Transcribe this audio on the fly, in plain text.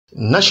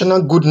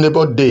National Good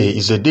Neighbor Day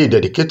is a day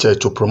dedicated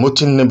to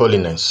promoting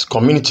neighborliness,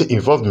 community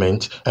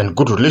involvement, and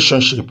good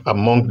relationship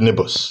among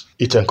neighbors.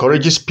 It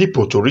encourages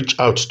people to reach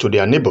out to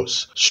their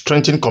neighbors,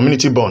 strengthen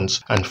community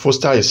bonds, and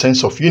foster a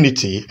sense of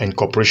unity and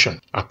cooperation.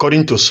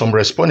 According to some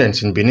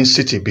respondents in Benin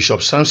City,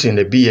 Bishop Samson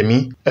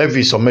Ebiyemi,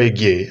 Elvis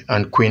Omegie,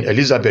 and Queen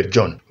Elizabeth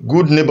John,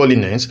 good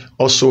neighborliness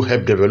also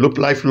help develop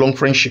lifelong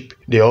friendship.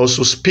 They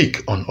also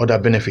speak on other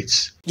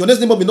benefits. Your next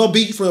neighbor may not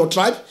be from your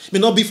tribe, may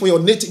not be from your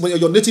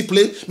native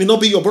place, may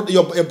not be your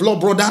blood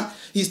brother.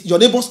 Your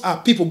neighbors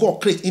are people God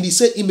created in the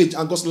same image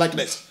and God's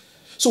likeness.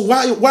 So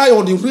why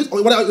on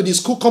the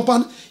school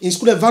compound, in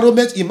school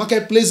environment, in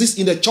marketplaces,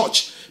 in the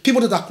church,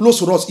 people that are close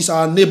to us is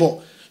our neighbor.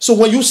 So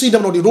when you see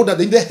them on the road that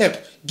they need help,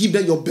 give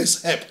them your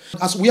best help.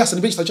 As we are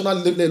celebrating National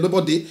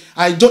Labour Day,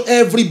 I join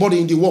everybody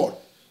in the world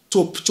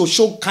to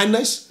show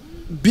kindness.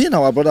 Being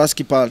our brother's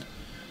keeper,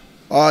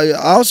 I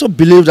also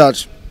believe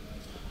that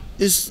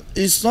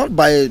it's not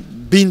by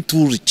being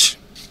too rich.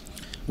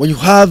 When you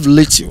have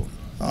little,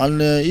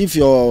 and if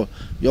your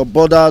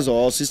brothers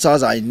or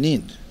sisters are in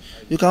need,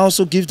 you can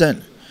also give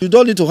them. You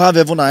don't need to have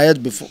heaven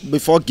ahead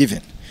before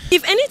giving.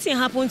 If anything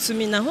happened to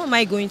me now, who am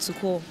I going to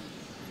call?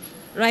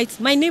 Right?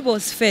 My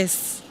neighbors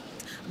first.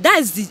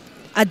 That's the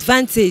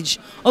advantage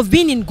of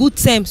being in good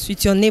terms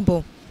with your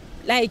neighbor.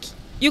 Like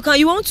you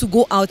want to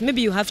go out,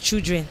 maybe you have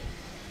children,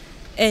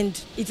 and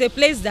it's a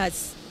place that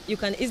you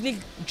can easily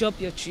drop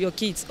your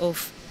kids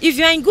off. If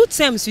you are in good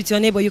terms with your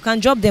neighbor, you can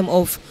drop them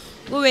off.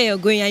 Go where you're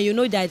going and you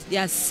know that they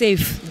are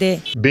safe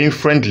there. Being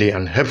friendly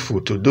and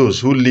helpful to those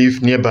who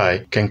live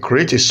nearby can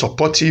create a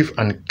supportive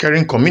and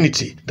caring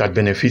community that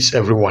benefits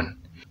everyone.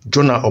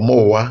 Jonah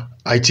Omorowa,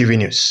 ITV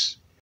News.